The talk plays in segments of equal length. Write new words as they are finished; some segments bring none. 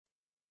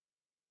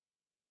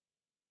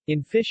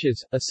In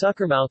fishes, a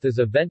suckermouth is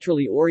a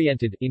ventrally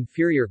oriented,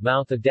 inferior,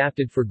 mouth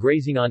adapted for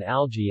grazing on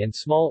algae and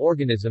small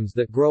organisms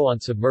that grow on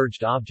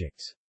submerged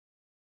objects.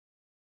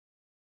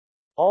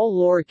 All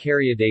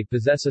Loricariidae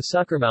possess a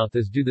suckermouth,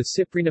 as do the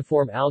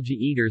cypriniform algae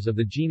eaters of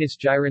the genus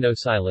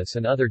Gyrinocylus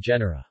and other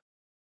genera.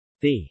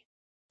 The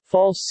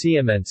false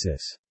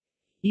siamensis,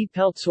 E.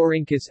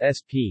 peltsorhynchus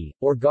sp.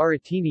 or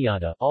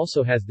Garrotiniata,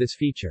 also has this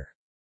feature.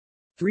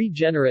 3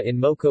 genera in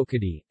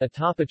Mococidae,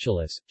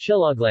 Atopochilus,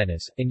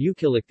 Chiloglanus, and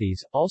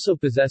Eucalyptes, also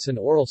possess an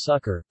oral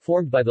sucker,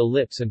 formed by the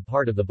lips and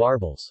part of the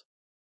barbels.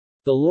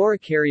 The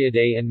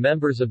Loricariidae and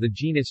members of the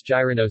genus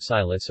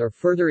Gyrinocylus are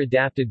further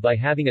adapted by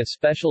having a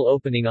special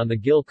opening on the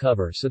gill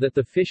cover so that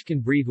the fish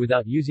can breathe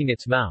without using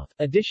its mouth.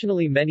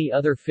 Additionally, many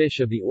other fish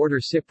of the order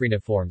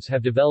Cypriniformes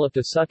have developed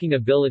a sucking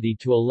ability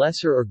to a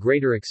lesser or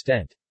greater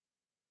extent.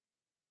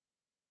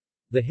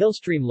 The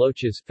hillstream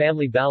loaches,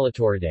 family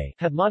Ballatoridae,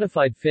 have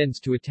modified fins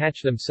to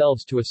attach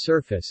themselves to a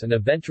surface and a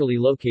ventrally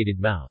located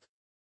mouth.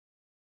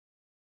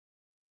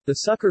 The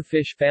sucker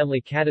fish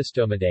family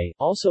Catastomidae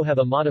also have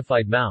a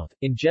modified mouth.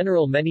 In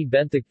general, many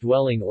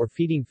benthic-dwelling or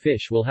feeding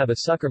fish will have a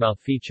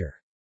suckermouth feature.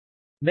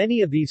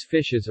 Many of these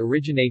fishes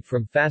originate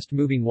from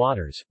fast-moving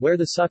waters, where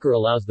the sucker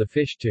allows the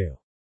fish to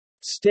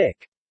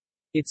stick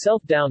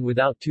itself down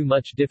without too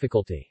much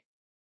difficulty.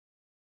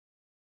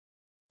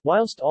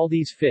 Whilst all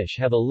these fish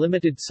have a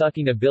limited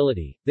sucking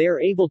ability, they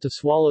are able to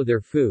swallow their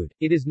food.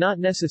 It is not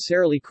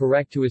necessarily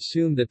correct to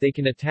assume that they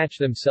can attach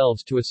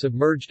themselves to a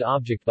submerged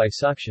object by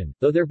suction,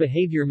 though their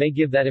behavior may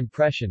give that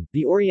impression.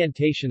 The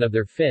orientation of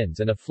their fins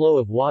and a flow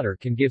of water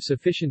can give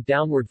sufficient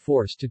downward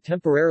force to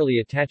temporarily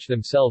attach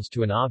themselves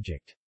to an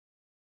object.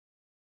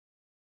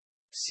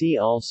 See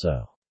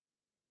also: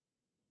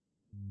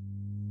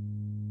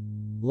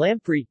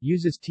 Lamprey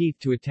uses teeth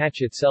to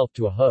attach itself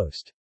to a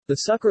host. The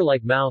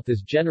sucker-like mouth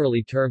is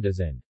generally termed as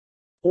an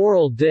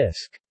oral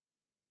disc.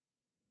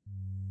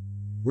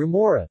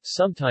 Remora,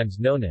 sometimes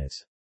known as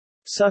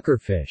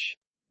suckerfish.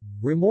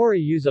 Remora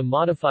use a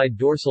modified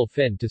dorsal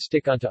fin to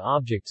stick onto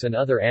objects and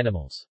other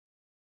animals.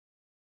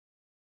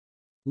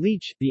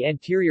 Leech, the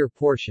anterior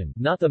portion,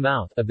 not the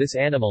mouth, of this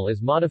animal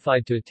is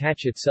modified to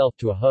attach itself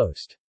to a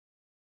host.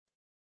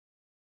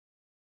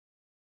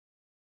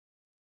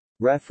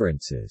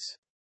 References.